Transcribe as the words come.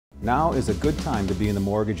Now is a good time to be in the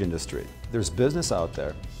mortgage industry. There's business out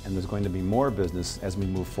there, and there's going to be more business as we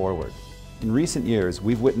move forward. In recent years,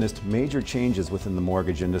 we've witnessed major changes within the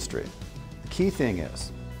mortgage industry. The key thing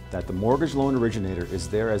is that the mortgage loan originator is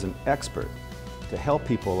there as an expert to help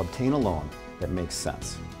people obtain a loan that makes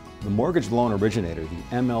sense. The mortgage loan originator,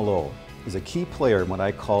 the MLO, is a key player in what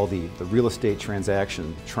I call the real estate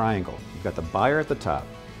transaction triangle. You've got the buyer at the top,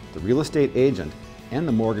 the real estate agent, and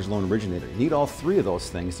the mortgage loan originator. You need all three of those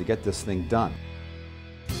things to get this thing done.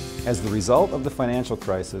 As the result of the financial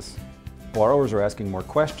crisis, borrowers are asking more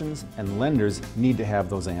questions and lenders need to have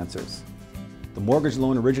those answers. The mortgage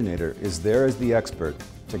loan originator is there as the expert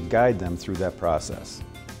to guide them through that process.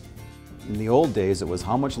 In the old days, it was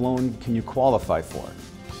how much loan can you qualify for?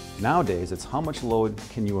 Nowadays, it's how much loan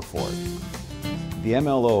can you afford? The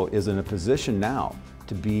MLO is in a position now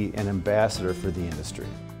to be an ambassador for the industry.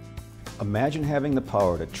 Imagine having the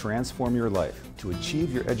power to transform your life, to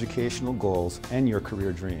achieve your educational goals and your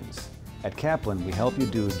career dreams. At Kaplan, we help you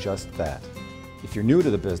do just that. If you're new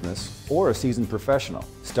to the business or a seasoned professional,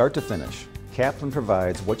 start to finish, Kaplan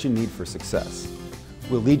provides what you need for success.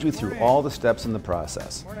 We'll lead you through all the steps in the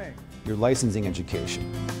process. Your licensing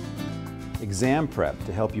education, exam prep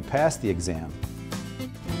to help you pass the exam,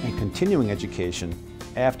 and continuing education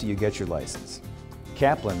after you get your license.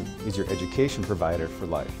 Kaplan is your education provider for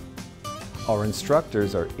life. Our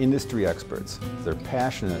instructors are industry experts. They're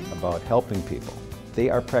passionate about helping people. They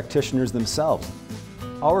are practitioners themselves.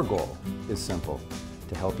 Our goal is simple,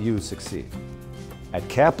 to help you succeed. At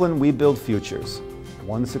Kaplan, we build futures,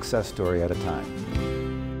 one success story at a time.